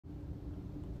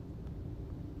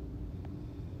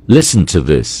Listen to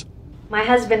this. My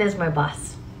husband is my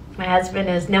boss. My husband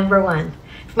is number one.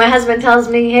 If my husband tells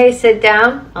me, hey, sit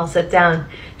down, I'll sit down.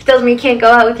 If he tells me you can't go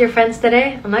out with your friends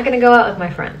today, I'm not going to go out with my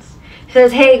friends. If he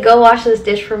says, hey, go wash this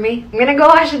dish for me, I'm going to go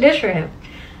wash the dish for him.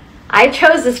 I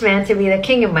chose this man to be the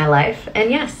king of my life,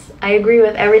 and yes, I agree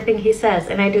with everything he says,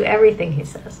 and I do everything he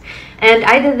says. And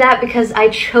I did that because I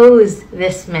chose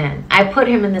this man. I put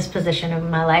him in this position of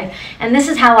my life, and this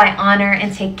is how I honor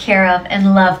and take care of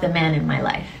and love the man in my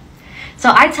life.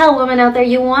 So I tell women out there,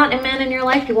 you want a man in your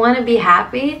life, you want to be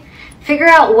happy, figure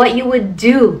out what you would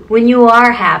do when you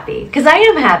are happy. Because I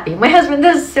am happy. My husband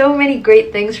does so many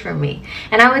great things for me.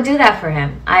 And I would do that for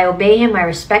him. I obey him, I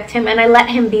respect him, and I let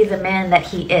him be the man that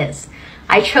he is.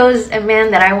 I chose a man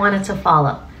that I wanted to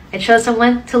follow. I chose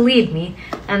someone to lead me,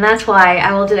 and that's why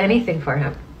I will do anything for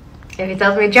him. If he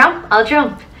tells me jump, I'll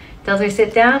jump. If he tells me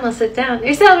sit down, I'll sit down.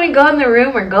 If he tells me go in the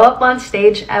room or go up on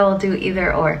stage, I will do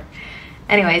either or.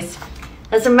 Anyways,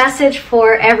 that's a message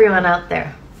for everyone out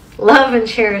there. Love and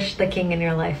cherish the king in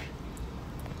your life.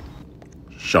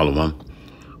 Shalom.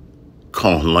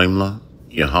 Kol Laimla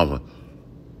Yahweh.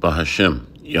 Bahashem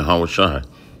Yahweh Shai.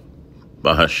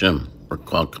 Bahashem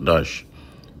Rakal Kadash.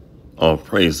 All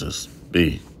praises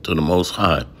be to the Most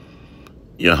High,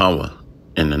 Yahweh,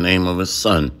 in the name of His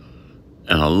Son,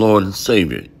 and our Lord and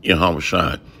Savior, Yahweh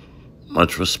Shai.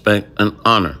 Much respect and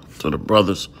honor to the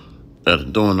brothers that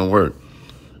are doing the work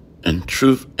in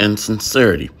truth and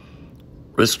sincerity,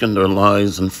 risking their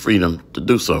lives and freedom to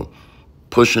do so,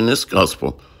 pushing this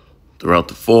gospel throughout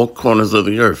the four corners of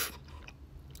the earth.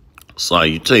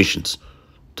 Salutations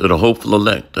to the hopeful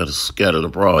elect that is scattered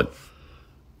abroad,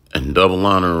 and double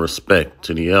honor and respect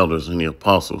to the elders and the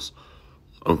apostles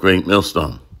of Great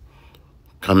Millstone.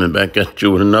 Coming back at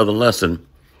you with another lesson,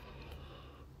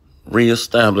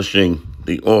 reestablishing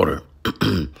the order.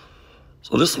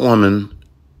 So this woman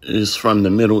is from the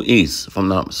Middle East, if I'm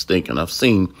not mistaken. I've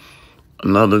seen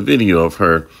another video of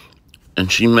her,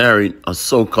 and she married a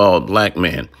so-called black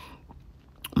man,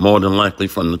 more than likely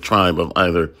from the tribe of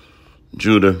either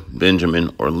Judah,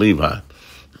 Benjamin, or Levi.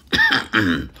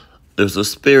 There's a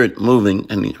spirit moving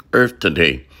in the earth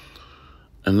today,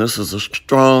 and this is a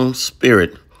strong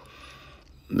spirit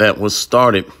that was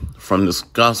started from this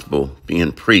gospel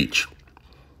being preached.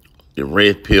 The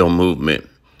Red Pill movement,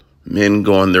 men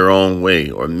going their own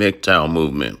way, or MGTOW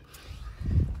movement.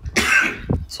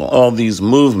 So all these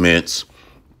movements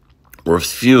were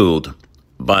fueled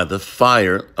by the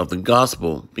fire of the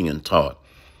gospel being taught.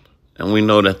 And we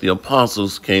know that the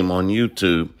apostles came on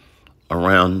YouTube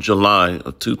around July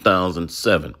of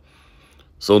 2007.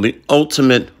 So the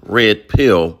ultimate red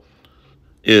pill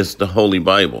is the Holy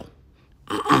Bible.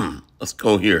 Let's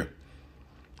go here.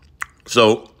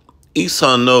 So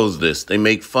Esau knows this. They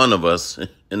make fun of us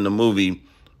in the movie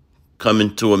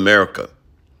Coming to America,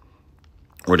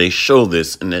 where they show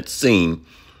this in that scene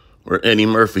where Eddie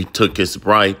Murphy took his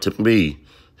bride to be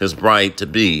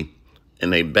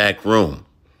in a back room.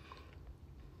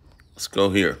 Let's go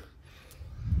here.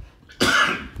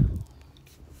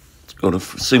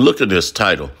 See, look at this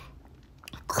title,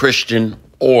 Christian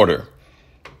Order.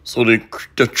 So the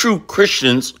true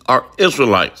Christians are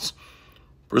Israelites,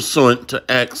 pursuant to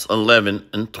Acts 11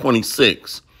 and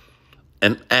 26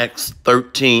 and Acts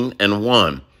 13 and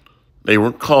 1. They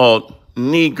were called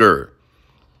Neger.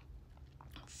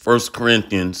 1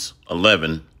 Corinthians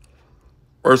 11,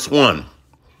 verse 1.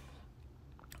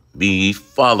 Be ye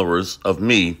followers of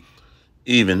me,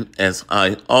 even as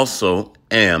I also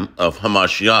am of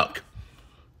Hamashiach.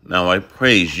 Now I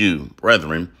praise you,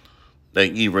 brethren,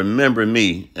 that ye remember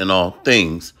me in all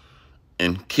things,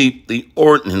 and keep the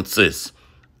ordinances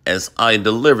as I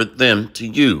delivered them to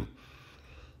you.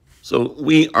 So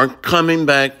we are coming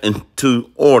back into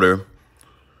order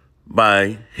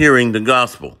by hearing the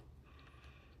gospel.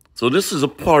 So this is a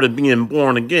part of being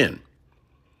born again.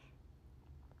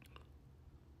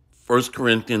 1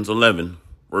 Corinthians 11,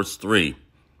 verse 3.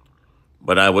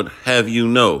 But I would have you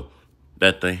know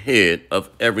that the head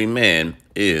of every man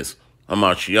is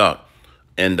Hamashiach,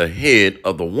 and the head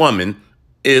of the woman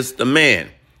is the man,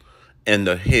 and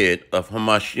the head of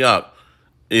Hamashiach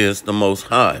is the Most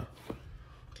High.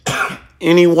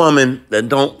 Any woman that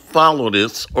don't follow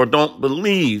this or don't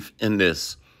believe in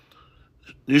this,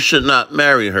 you should not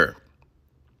marry her.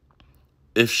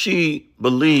 If she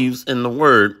believes in the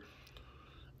word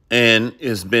and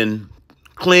has been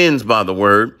cleansed by the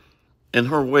word and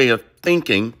her way of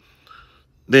thinking,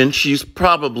 then she's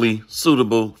probably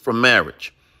suitable for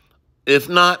marriage. If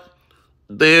not,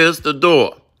 there's the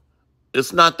door.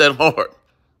 It's not that hard.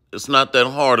 It's not that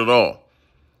hard at all.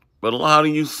 But a lot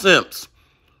of you simps,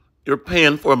 you're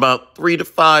paying for about 3 to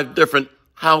 5 different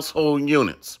household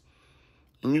units.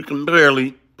 and you can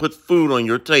barely put food on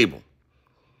your table.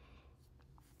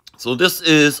 So this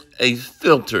is a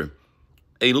filter,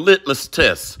 a litmus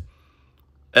test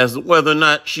as to whether or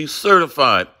not she's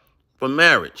certified for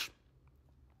marriage.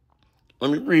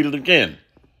 Let me read it again.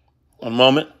 One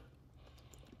moment.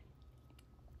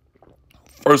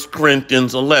 1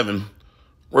 Corinthians 11,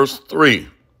 verse 3.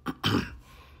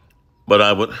 But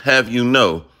I would have you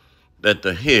know that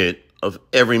the head of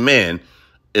every man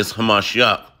is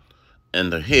Hamashiach,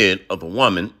 and the head of a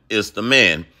woman is the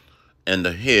man, and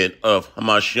the head of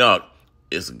Hamashiach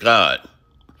is God.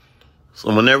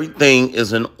 So when everything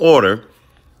is in order,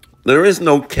 there is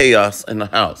no chaos in the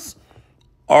house,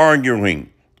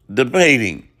 arguing,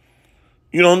 debating.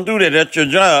 You don't do that at your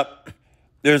job.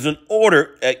 There's an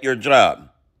order at your job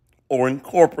or in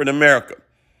corporate America.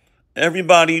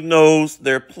 Everybody knows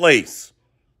their place,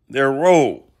 their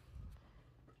role.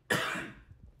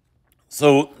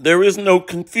 So there is no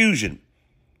confusion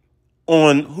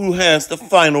on who has the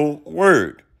final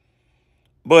word.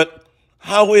 But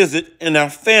how is it in our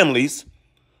families?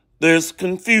 There's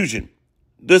confusion,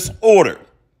 disorder,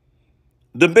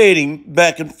 debating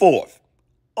back and forth,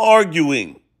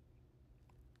 arguing.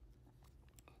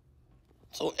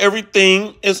 So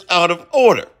everything is out of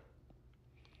order.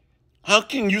 How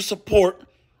can you support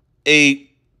a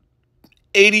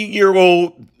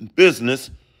 80-year-old business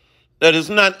that is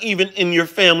not even in your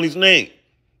family's name?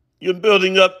 You're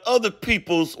building up other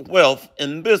people's wealth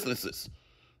and businesses,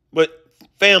 but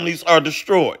families are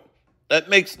destroyed. That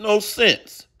makes no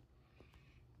sense.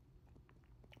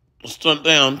 Let's jump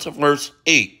down to verse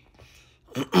 8.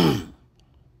 1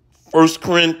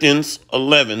 Corinthians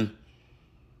 11,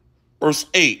 verse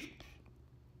 8.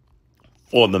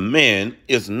 For the man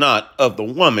is not of the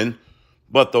woman,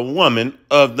 but the woman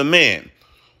of the man.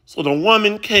 So the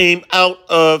woman came out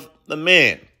of the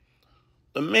man.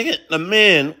 The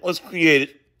man was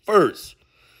created first.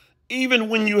 Even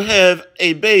when you have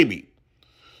a baby,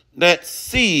 that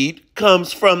seed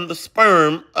comes from the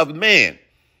sperm of man.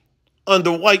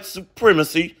 Under white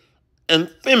supremacy and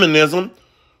feminism,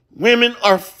 women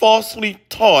are falsely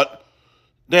taught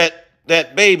that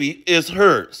that baby is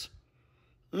hers.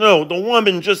 No, the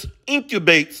woman just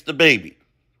incubates the baby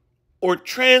or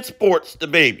transports the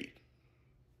baby,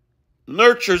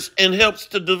 nurtures and helps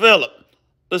to develop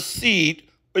the seed,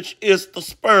 which is the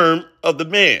sperm of the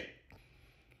man.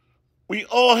 We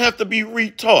all have to be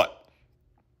retaught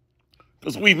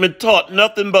because we've been taught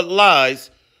nothing but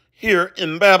lies here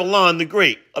in Babylon the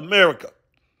Great, America.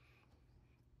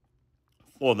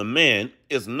 For the man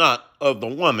is not of the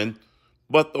woman,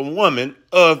 but the woman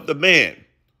of the man.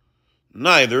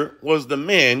 Neither was the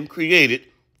man created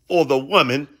for the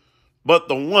woman, but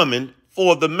the woman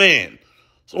for the man.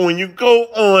 So when you go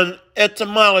on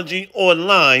etymology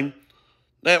online,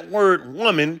 that word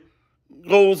woman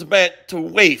goes back to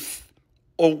waif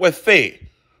or wefe,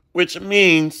 which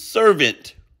means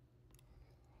servant.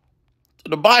 So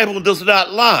the Bible does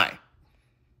not lie.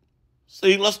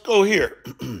 See, let's go here.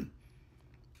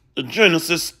 To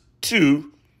Genesis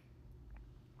 2,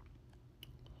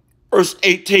 verse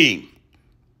 18.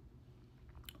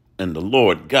 And the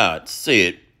Lord God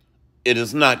said, it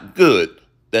is not good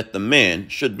that the man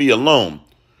should be alone.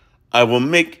 I will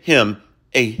make him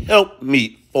a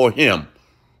helpmeet for him.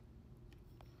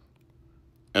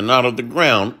 And out of the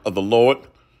ground of the Lord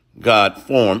God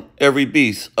formed every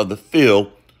beast of the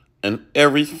field and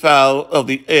every fowl of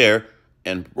the air,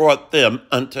 and brought them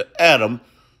unto Adam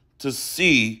to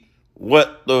see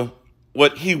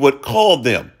what he would call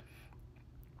them.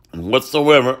 And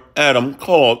whatsoever Adam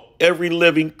called every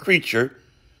living creature,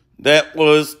 that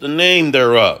was the name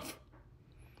thereof.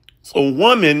 So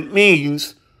woman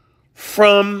means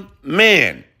from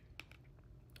man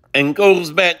and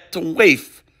goes back to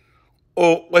waif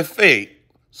or wefe,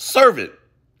 servant.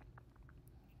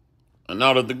 And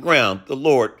out of the ground the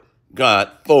Lord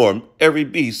God formed every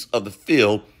beast of the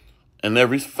field and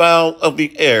every fowl of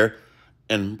the air,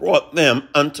 and brought them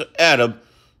unto Adam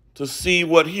to see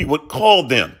what he would call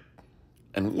them.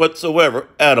 And whatsoever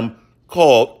Adam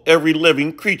called every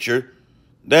living creature,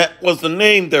 that was the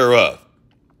name thereof.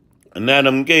 And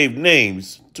Adam gave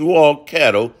names to all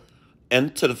cattle,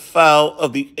 and to the fowl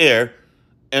of the air,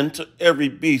 and to every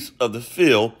beast of the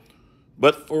field.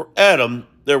 But for Adam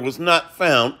there was not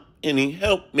found any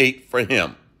helpmate for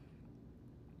him.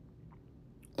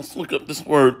 Let's look up this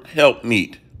word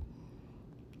helpmeet.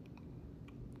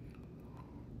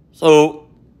 So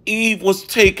Eve was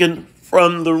taken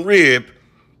from the rib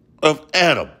of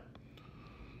Adam.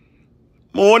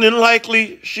 More than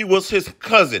likely, she was his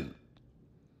cousin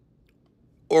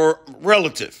or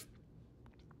relative.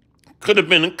 Could have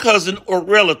been a cousin or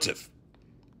relative.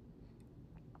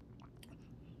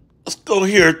 Let's go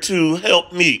here to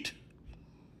help meet.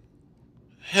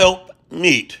 Help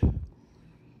meet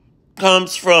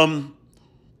comes from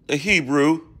the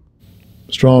Hebrew.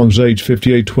 Strong's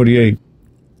H5828.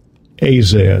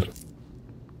 AZ.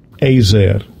 AZ.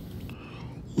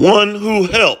 One who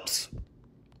helps.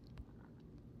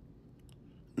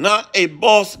 Not a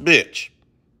boss bitch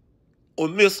or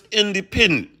Miss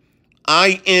Independent.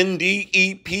 INDEPED,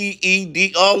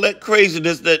 all that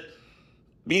craziness that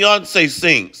Beyonce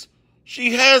sings.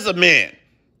 She has a man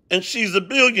and she's a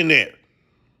billionaire.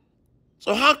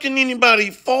 So how can anybody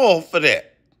fall for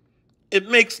that? It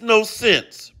makes no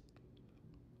sense.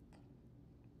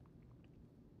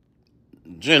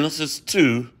 Genesis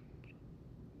 2,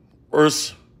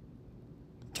 verse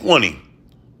 20.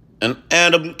 And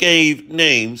Adam gave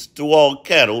names to all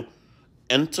cattle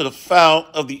and to the fowl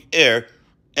of the air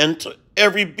and to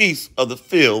every beast of the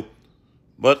field.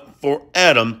 But for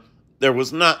Adam there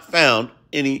was not found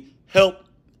any help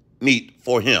meet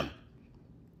for him.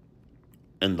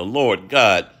 And the Lord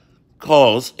God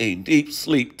caused a deep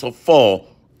sleep to fall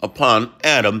upon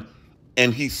Adam,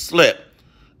 and he slept.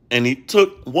 And he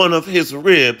took one of his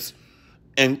ribs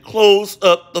and closed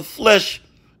up the flesh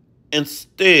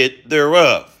instead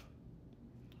thereof.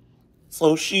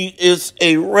 So she is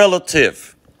a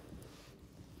relative.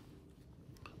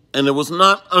 And it was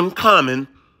not uncommon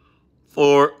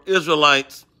for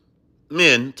Israelites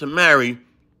men to marry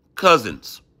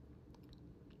cousins.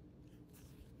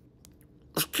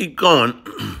 Let's keep going.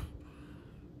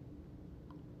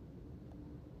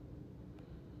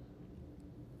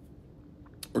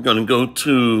 We're going to go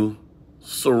to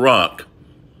Sirach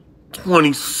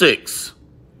 26.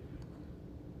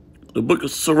 The book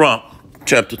of Sirach,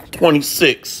 chapter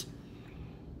 26.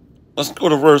 Let's go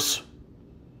to verse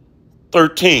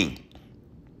 13.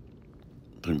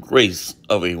 The grace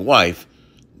of a wife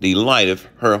delighteth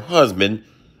her husband,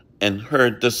 and her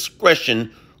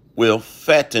discretion will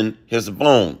fatten his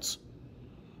bones.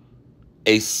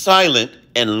 A silent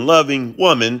and loving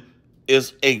woman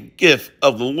is a gift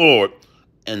of the Lord,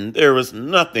 and there is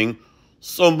nothing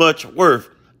so much worth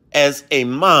as a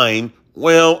mind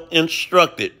well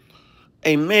instructed.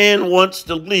 A man wants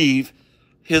to leave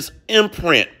his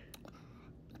imprint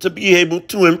to be able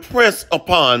to impress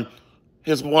upon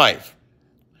his wife,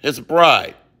 his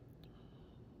bride.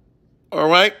 All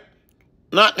right?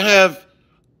 Not have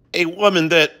a woman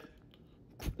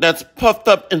that's puffed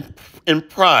up in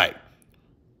pride,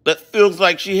 that feels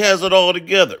like she has it all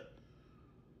together.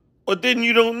 But then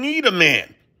you don't need a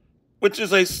man, which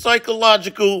is a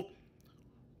psychological,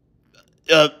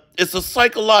 it's a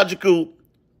psychological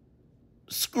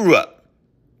screw up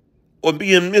or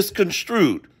being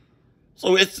misconstrued.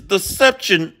 So it's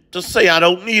deception to say I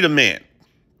don't need a man,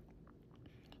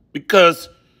 because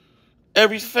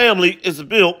every family is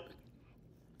built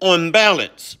on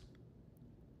balance.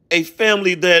 A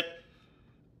family that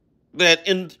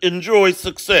enjoys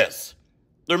success,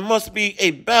 there must be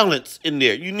a balance in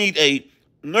there. You need a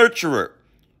nurturer,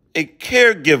 a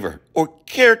caregiver or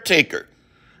caretaker,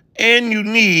 and you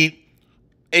need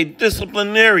a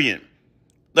disciplinarian,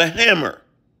 the hammer,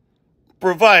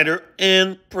 provider,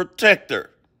 and protector,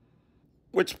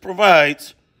 which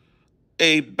provides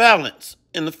a balance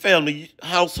in the family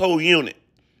household unit.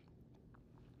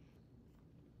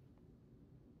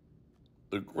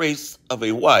 The grace of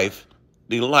a wife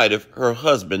delighteth her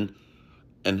husband,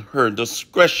 and her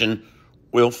discretion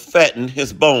will fatten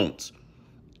his bones.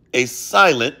 A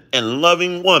silent and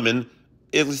loving woman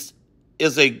is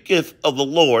a gift of the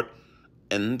Lord,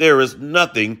 and there is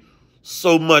nothing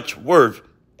so much worth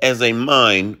as a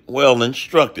mind well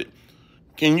instructed.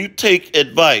 Can you take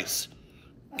advice?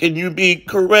 Can you be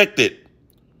corrected?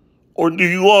 Or do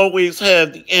you always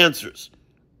have the answers?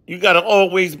 You got to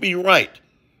always be right.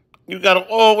 You got to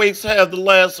always have the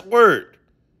last word.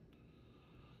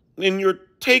 Then you're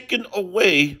taken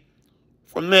away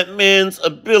from that man's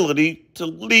ability to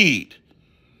lead.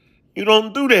 You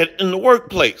don't do that in the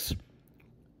workplace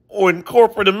or in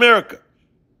corporate America.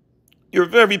 You're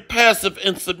very passive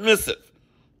and submissive,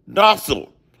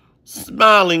 docile,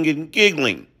 smiling and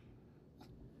giggling.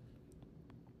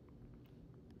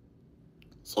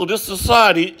 So this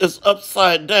society is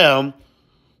upside down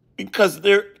because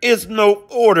there is no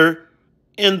order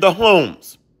in the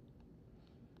homes.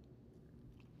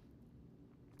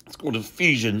 Let's go to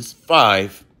Ephesians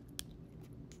 5,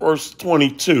 verse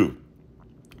 22.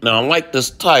 Now, I like this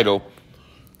title,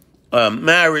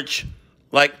 Marriage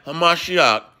Like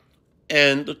Hamashiach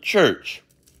and the Church.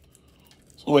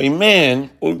 So a man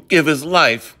will give his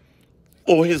life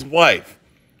for his wife,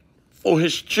 for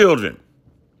his children,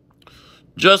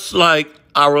 just like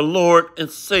our Lord and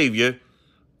Savior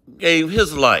gave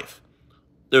his life.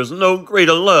 There's no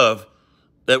greater love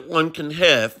that one can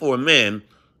have for a man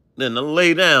than to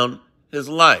lay down his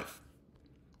life.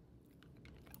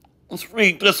 Let's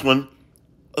read this one,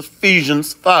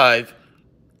 Ephesians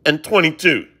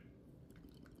 5:22.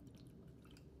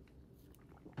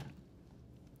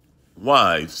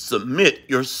 Wives, submit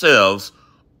yourselves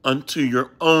unto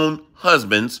your own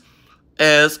husbands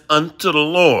as unto the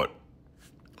Lord.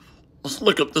 Let's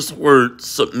look up this word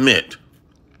submit.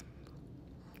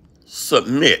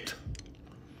 Submit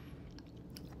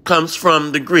comes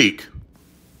from the Greek.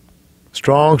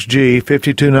 Strong's G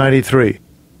 5293.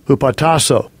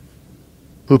 Hupotasso.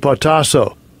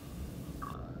 Hupotasso.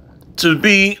 To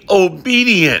be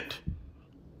obedient.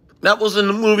 That was in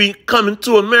the movie Coming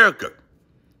to America,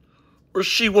 where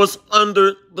she was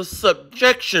under the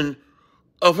subjection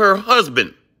of her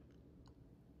husband.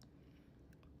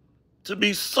 To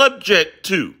be subject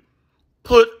to,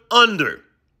 put under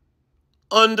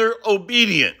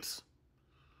obedience.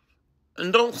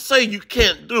 And don't say you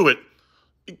can't do it,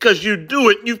 because you do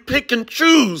it, you pick and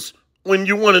choose when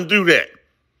you want to do that.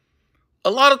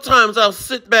 A lot of times I'll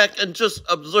sit back and just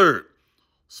observe,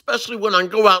 especially when I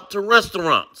go out to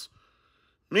restaurants.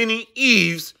 Many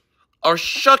Eves are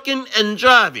shucking and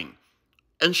jiving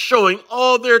and showing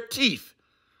all their teeth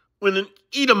when an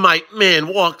Edomite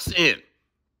man walks in,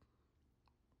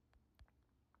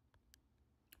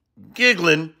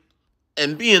 giggling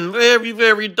and being very,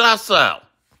 very docile.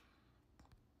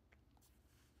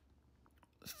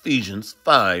 Ephesians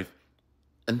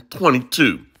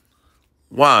 5:22.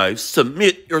 Wives,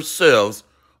 submit yourselves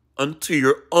unto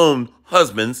your own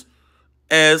husbands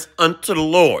as unto the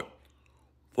Lord.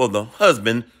 For the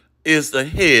husband is the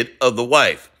head of the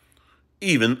wife,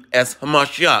 even as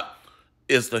Hamashiach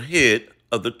is the head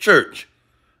of the church,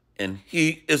 and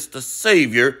he is the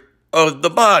Savior of the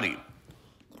body,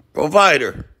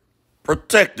 provider,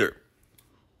 protector.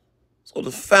 So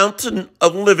the fountain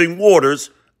of living waters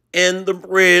and the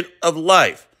bread of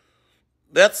life.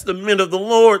 That's the men of the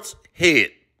Lord's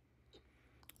head.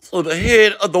 So the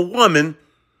head of the woman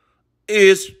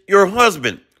is your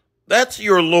husband. That's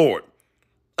your Lord.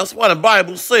 That's why the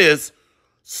Bible says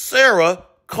Sarah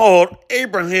called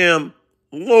Abraham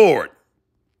Lord.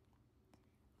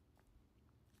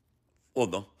 For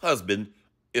the husband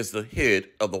is the head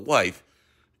of the wife,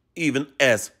 even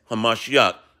as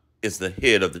Hamashiach is the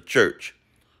head of the church,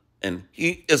 and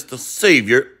he is the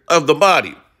Savior of the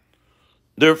body.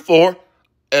 Therefore,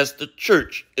 as the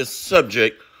church is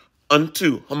subject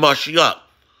unto Hamashiach,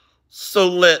 so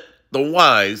let the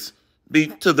wives be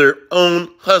to their own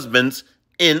husbands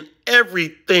in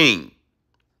everything.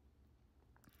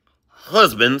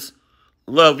 Husbands,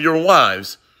 love your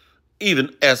wives,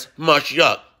 even as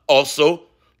Hamashiach also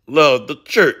loved the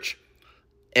church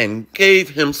and gave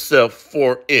himself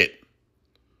for it,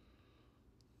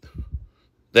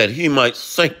 that he might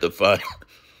sanctify.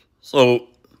 So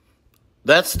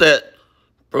that's that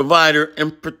provider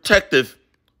and protective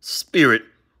spirit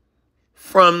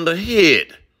from the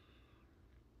head.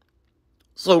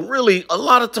 So really, a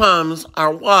lot of times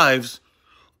our wives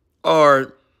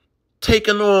are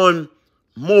taking on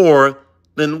more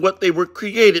than what they were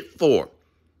created for.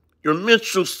 Your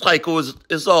menstrual cycle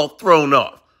is all thrown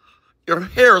off. Your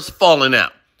hair is falling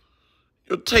out.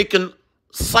 You're taking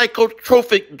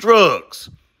psychotropic drugs,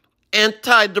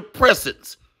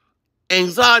 antidepressants,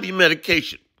 anxiety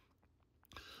medication,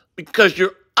 because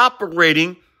you're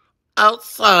operating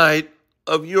outside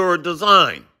of your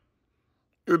design.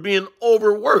 You're being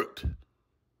overworked,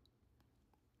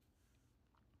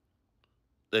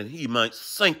 that he might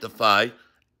sanctify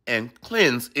and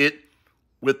cleanse it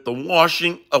with the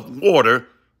washing of water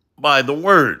by the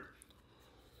word.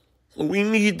 So we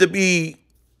need to be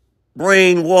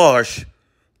brainwashed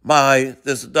by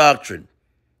this doctrine.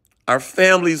 Our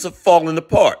families are falling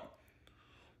apart.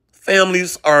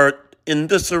 Families are in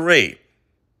disarray,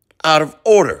 out of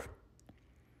order.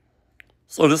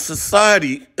 So the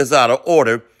society is out of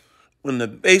order when the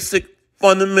basic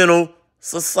fundamental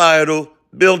societal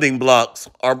building blocks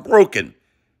are broken.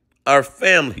 Our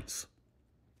families.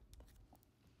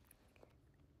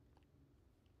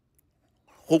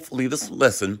 Hopefully this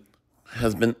lesson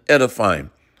has been edifying.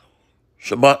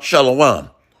 Shabbat Shalom.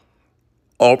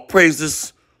 All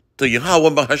praises to Yahweh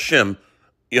Bahashem,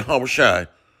 Yahweh Shai,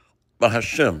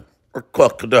 Bahashem, or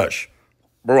Kadash,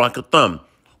 Barakatham.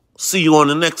 See you on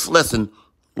the next lesson,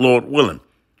 Lord willing.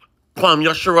 Kwam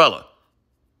Yasharallah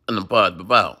and the Bad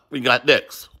Babao. We got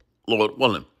next, Lord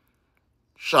willing.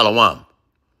 Shalom.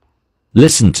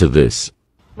 Listen to this.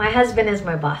 My husband is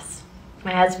my boss.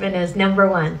 My husband is number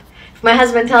one. If my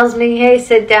husband tells me, hey,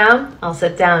 sit down, I'll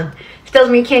sit down. If he If he tells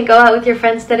me you can't go out with your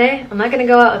friends today, I'm not going to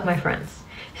go out with my friends.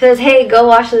 If he says, hey, go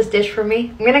wash this dish for me,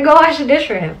 I'm going to go wash the dish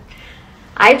for him.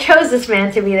 I chose this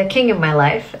man to be the king of my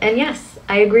life, and yes,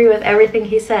 I agree with everything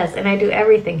he says, and I do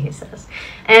everything he says.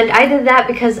 And I did that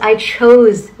because I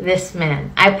chose this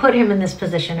man. I put him in this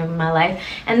position of my life,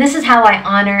 and this is how I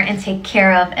honor and take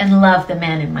care of and love the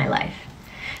man in my life.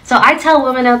 So I tell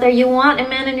women out there, you want a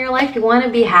man in your life, you want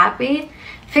to be happy,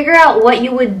 figure out what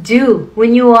you would do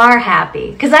when you are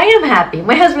happy. Because I am happy.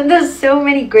 My husband does so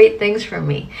many great things for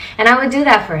me. And I would do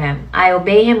that for him. I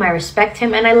obey him, I respect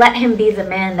him, and I let him be the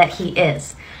man that he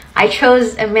is. I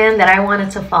chose a man that I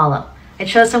wanted to follow. I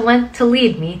chose someone to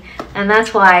lead me, and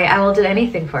that's why I will do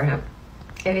anything for him.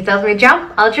 If he tells me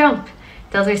jump, I'll jump. If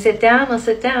he tells me sit down, I'll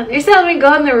sit down. If he tells me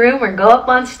go in the room or go up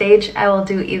on stage, I will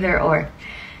do either or.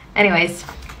 Anyways,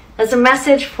 that's a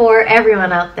message for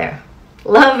everyone out there.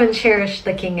 Love and cherish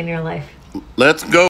the king in your life. Let's go.